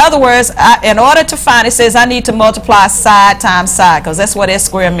 In other words, in order to find, it says I need to multiply side times side, because that's what S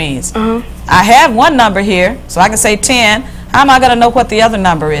squared means. I have one number here, so I can say 10. How am I going to know what the other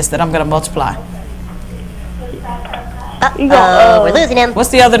number is that I'm going to multiply? We're losing him. What's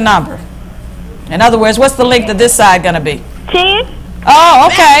the other number? In other words, what's the length of this side going to be? 10. Oh,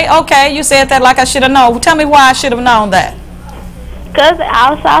 okay. You said that like I should have known. Tell me why I should have known that. Because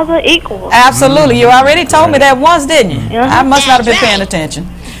all sides are equal. Absolutely. You already told me that once, didn't you? I must not have been paying attention.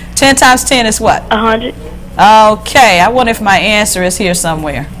 10 times 10 is what? 100. Okay. I wonder if my answer is here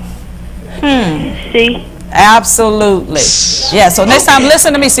somewhere. See? Absolutely. Yeah, so next time,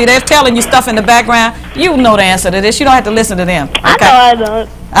 listen to me. See, they're telling you stuff in the background. You know the answer to this. You don't have to listen to them. Okay? I don't.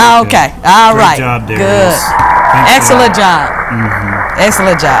 Okay. All right. Great job, Darius. Good. Excellent job.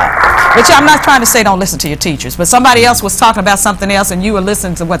 Excellent job. Which I'm not trying to say don't listen to your teachers, but somebody else was talking about something else and you were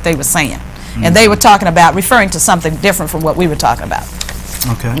listening to what they were saying. And they were talking about, referring to something different from what we were talking about.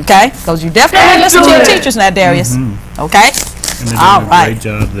 Okay. Okay? Because you definitely listen to your teachers now, Darius. Okay? And they're doing All a right. great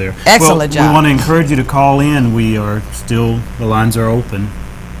job there. Excellent job. We want to encourage you to call in. We are still, the lines are open.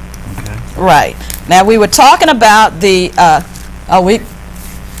 Okay. Right. Now, we were talking about the,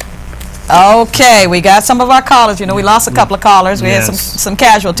 okay, we got some of our callers. You know, we lost a couple of callers. We had some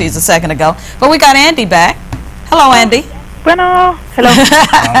casualties a second ago. But we got Andy back. Hello, Andy. Bueno. Hello.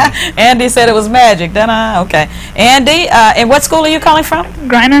 Andy said it was magic, didn't I? Okay. Andy, and what school are you calling from?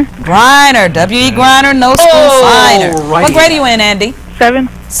 Griner. Griner. W.E. Griner, no school finer. What grade are you in, Andy? 7th.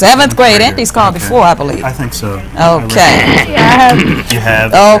 7th grade. Andy's called before, I believe. I think so. Okay. You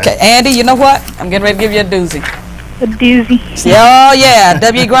have. Okay. Andy, you know what? I'm getting ready to give you a doozy. A doozy. Oh, yeah.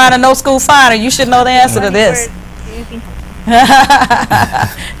 W.E. Griner, no school finer. You should know the answer to this.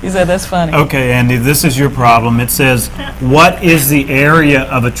 You said that's funny. Okay, Andy, this is your problem. It says, what is the area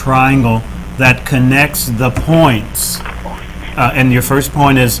of a triangle that connects the points? And your first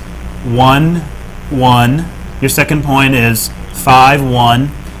point is 1, 1. Your second point is 5,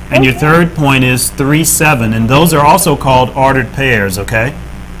 1. And your third point is 3, 7. And those are also called ordered pairs, okay?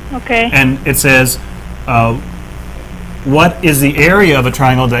 Okay. And it says, what is the area of a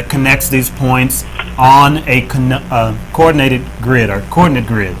triangle that connects these points on a coordinated grid, or coordinate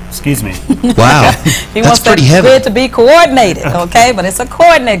grid, excuse me. Wow, He that's wants pretty that heavy. grid to be coordinated, okay? But it's a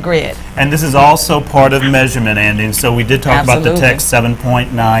coordinate grid. And this is also part of measurement, Andy, and so we did talk about the Absolutely. text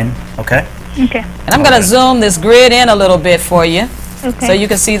 7.9, okay? Okay. And I'm going to zoom this grid in a little bit for you. Okay. So you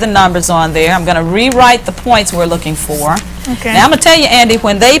can see the numbers on there. I'm going to rewrite the points we're looking for. Okay. Now I'm going to tell you, Andy,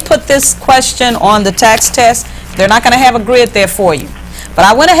 when they put this question on the tax test, they're not going to have a grid there for you. But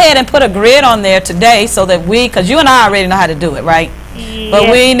I went ahead and put a grid on there today so that because you and I already know how to do it, right?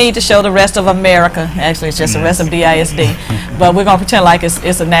 But we need to show the rest of America. Actually, it's just the rest of DISD. But we're going to pretend like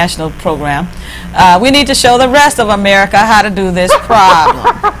it's a national program. We need to show the rest of America how to do this problem.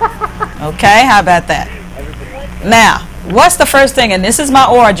 Okay? How about that? Now, what's the first thing? And this is my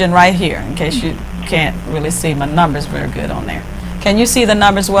origin right here, in case you can't really see my numbers very good on there. Can you see the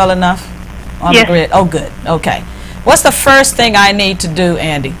numbers well enough on the grid? Oh, good. Okay. What's the first thing I need to do,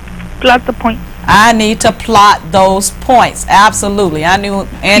 Andy? Plot the point. I need to plot those points. Absolutely. I knew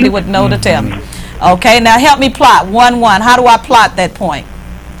Andy would know to tell me. Okay, now help me plot 1, 1. How do I plot that point?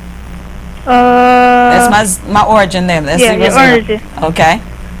 That's my origin there. That's Yeah, your origin. Okay.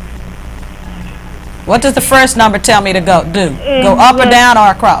 What does the first number tell me to go do? Go up or down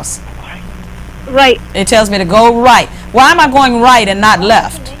or across? Right. It tells me to go right. Why am I going right and not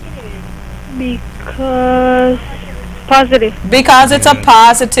left? Because positive. Because it's a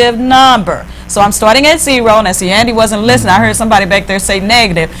positive number. So I'm starting at 0, and I see Andy wasn't listening. I heard somebody back there say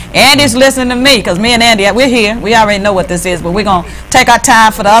negative. Andy's listening to me, because me and Andy, we're here. We already know what this is, but we're going to take our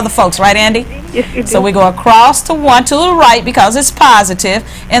time for the other folks, right, Andy? Yes, you do. So we go across to 1 to the right because it's positive,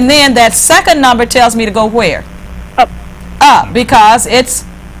 and then that second number tells me to go where? Up. Up, because it's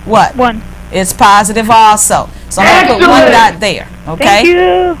what? 1. It's positive also. So I'm going to put 1 dot there, okay? Thank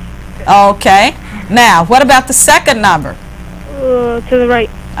you. Okay. Now, what about the second number? To the right.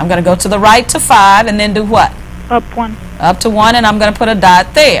 I'm going to go to the right to 5 and then do what? Up 1. Up to 1, and I'm going to put a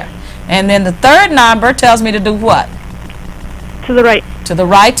dot there. And then the third number tells me to do what? To the right. To the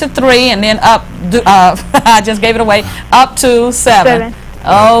right to 3, and then up, I just gave it away, up to 7.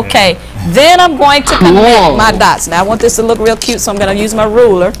 Okay. Then I'm going to connect my dots. Now I want this to look real cute, so I'm going to use my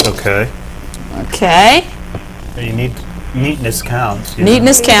ruler. Okay. Okay. You need neatness counts.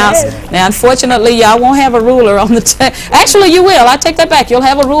 Neatness counts. Now, unfortunately, y'all won't have a ruler on the test. Actually, you will. I take that back. You'll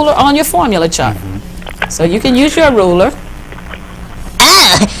have a ruler on your formula chart. So you can use your ruler.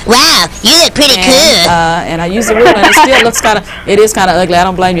 Oh, wow, you look pretty cool. And I use the ruler, and it still looks it is kind of ugly. I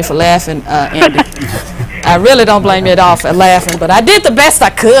don't blame you for laughing, Andy. I really don't blame you at all for laughing, but I did the best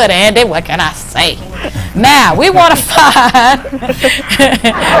I could, Andy. What can I say? Now, we want to find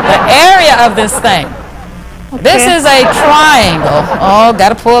the area of this thing. Okay. This is a triangle. Oh, got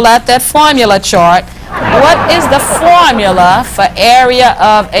to pull out that formula chart. What is the formula for area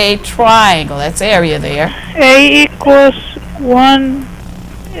of a triangle? That's area there. A equals 1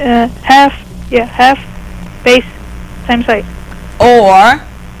 half base times height. Or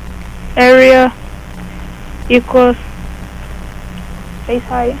area equals base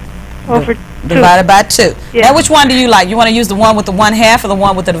height over 2. Divided by 2. Yeah. Now, which one do you like? You want to use the one with the 1/2 or the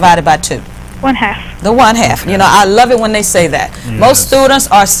one with the divided by 2? 1/2. The 1/2. You know, I love it when they say that. Yes. Most students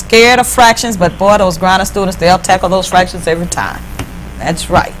are scared of fractions, but boy, those grounded students, they'll tackle those fractions every time. That's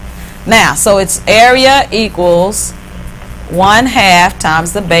right. Now, so it's area equals 1/2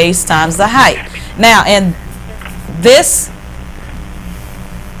 times the base times the height. Now, in this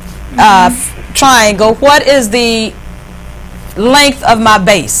triangle, what is the length of my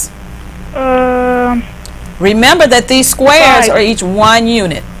base? Remember that these squares 5. are each 1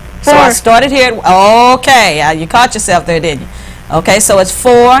 unit. 4. So I started here. Okay, you caught yourself there, didn't you? Okay, so it's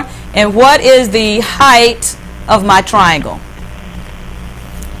 4. And what is the height of my triangle?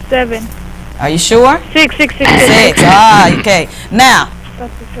 7. Are you sure? 6. 6. Okay. Now,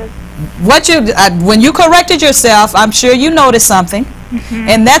 what when you corrected yourself, I'm sure you noticed something,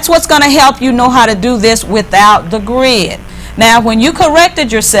 and that's what's going to help you know how to do this without the grid. Now, when you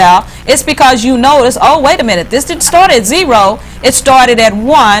corrected yourself, it's because you noticed, oh, wait a minute, this didn't start at 0, it started at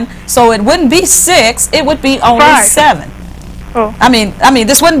 1, so it wouldn't be 6, it would be only 5. 7. Oh. I mean,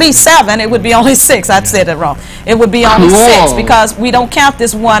 this wouldn't be 7, it would be only 6. I said it wrong. It would be only 6 because we don't count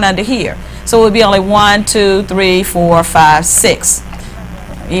this 1 under here. So it would be only 1, 2, 3, 4, 5, 6.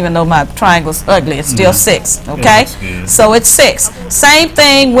 Even though my triangle's ugly, it's still 6, okay? Yeah, so it's 6. Same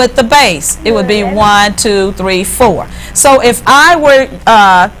thing with the base. It would be 1, 2, 3, 4. So if I were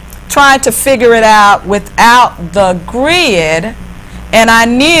trying to figure it out without the grid, and I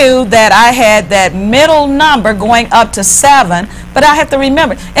knew that I had that middle number going up to 7, but I have to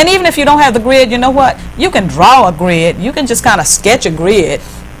remember, and even if you don't have the grid, you know what? You can draw a grid. You can just kind of sketch a grid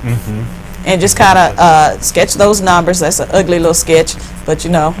and just kind of sketch those numbers. That's an ugly little sketch, but you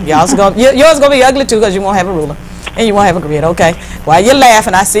know, yours going to be ugly too because you won't have a ruler and you won't have a grid, okay? While you're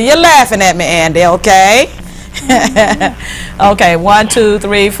laughing, I see you laughing at me, Andy, okay? Okay, 1, 2,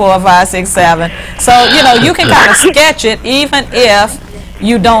 3, 4, 5, 6, 7. So, you know, you can kind of sketch it even if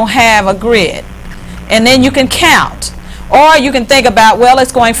you don't have a grid. And then you can count. Or you can think about, well,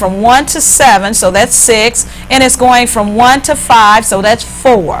 it's going from 1 to 7, so that's 6. And it's going from 1 to 5, so that's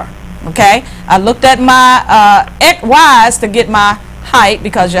 4. Okay? I looked at my Y's to get my height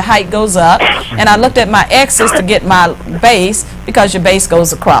because your height goes up, and I looked at my X's to get my base because your base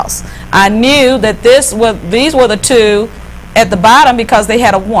goes across. I knew that these were the two at the bottom because they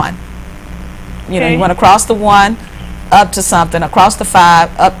had a 1. You know, you went across the 1 up to something, across the 5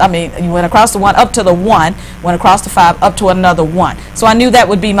 up, you went across the 1 up to the 1, went across the 5 up to another 1. So I knew that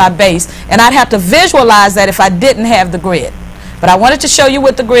would be my base, and I'd have to visualize that if I didn't have the grid. But I wanted to show you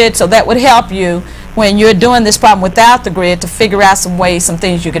with the grid so that would help you when you're doing this problem without the grid to figure out some ways, some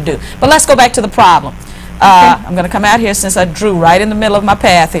things you could do. But let's go back to the problem. I'm going to come out here since I drew right in the middle of my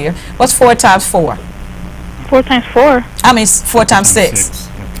path here. What's 4 times 4? 4 times 4? I mean 4 times 6.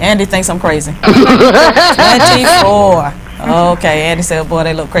 Andy thinks I'm crazy. 24. Okay, Andy said, boy,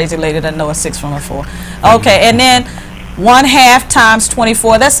 they look crazy lady doesn't know a 6 from a 4. Okay, and then 1/2 times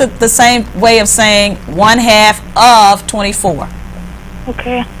 24. That's the same way of saying 1/2 of 24.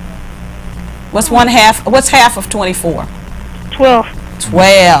 Okay. What's 1/2? What's half of 24? 12.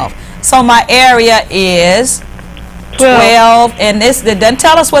 12. So my area is 12, and it doesn't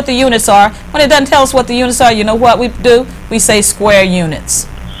tell us what the units are. When it doesn't tell us what the units are, you know what we do? We say square units.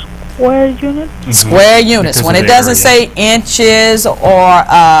 Square units? Square units. When it doesn't say inches or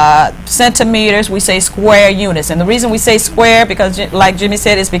centimeters, we say square units. And the reason we say square, because like Jimmy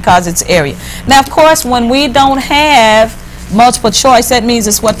said, is because it's area. Now, of course, when we don't have multiple choice, that means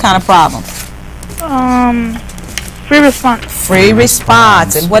it's what kind of problem? Free response. Free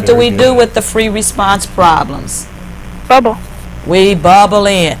response. And what do we do with the free response problems? Bubble. We bubble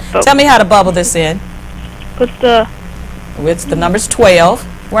in. Tell me how to bubble this in. Put the... With the numbers 12.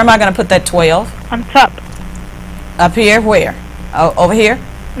 Where am I going to put that 12? On top. Up here? Where? Oh, over here?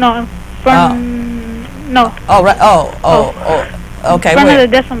 No, in front... No. Oh, right. Okay. In front where? of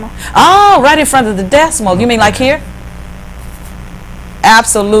the decimal. Oh, right in front of the decimal. You mean like here?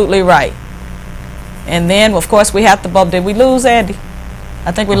 Absolutely right. And then, of course, we have to bubble. Did we lose Andy?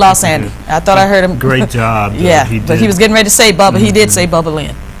 I think we lost Andy. I thought I heard him. Great job. Yeah, but he was getting ready to say bubble. He did say bubble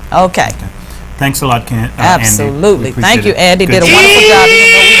in. Okay. Thanks a lot, Absolutely. Andy. Thank you, Andy. Good Did a job. wonderful job,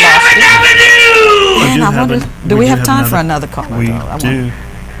 even though we lost it. And I wonder, do we have have time for another caller? We though? do.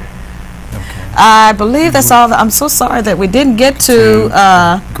 I believe that's all. I'm so sorry that we didn't get to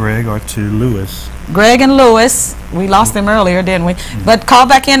Greg or to Lewis. Greg and Lewis. We lost them earlier, didn't we? But call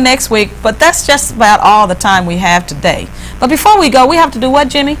back in next week. But that's just about all the time we have today. But before we go, we have to do what,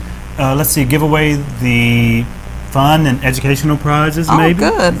 Jimmy? Let's see, give away the fun and educational prizes, maybe?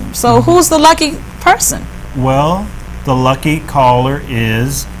 Oh, good. So who's the lucky person? Well, the lucky caller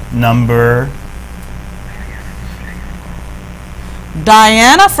is number...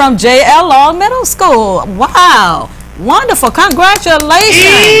 Diana from J.L. Long Middle School. Wow. Wonderful.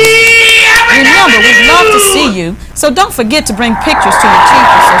 Congratulations. Remember, we'd love to see you. So don't forget to bring pictures to your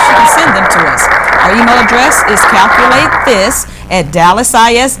teacher so she can send them to us. Our email address is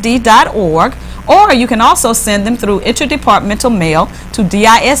calculatethis@dallasisd.org, or you can also send them through interdepartmental mail to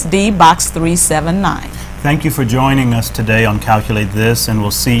DISD Box 379. Thank you for joining us today on Calculate This, and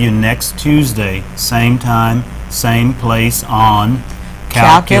we'll see you next Tuesday, same time, same place on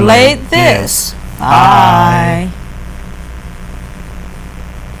Calculate This. Bye.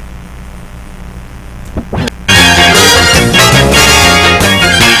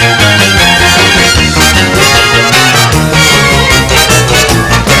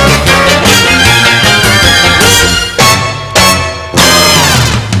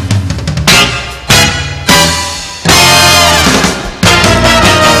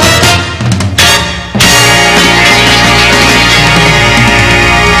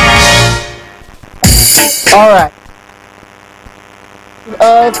 All right.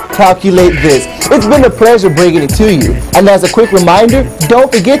 Calculate This. It's been a pleasure bringing it to you. And as a quick reminder,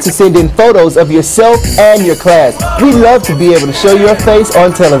 don't forget to send in photos of yourself and your class. We love to be able to show your face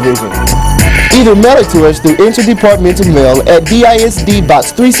on television. Either mail it to us through interdepartmental mail at DISD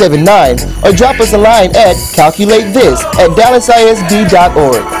Box 379 or drop us a line at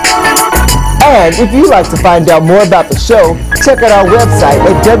calculatethis@dallasisd.org. And if you'd like to find out more about the show, check out our website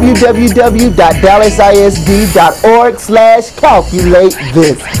at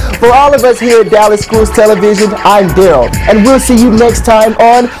www.dallasisd.org/calculatethe. For all of us here at Dallas Schools Television, I'm Daryl, and we'll see you next time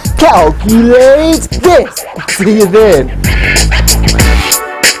on Calculate This. See you then.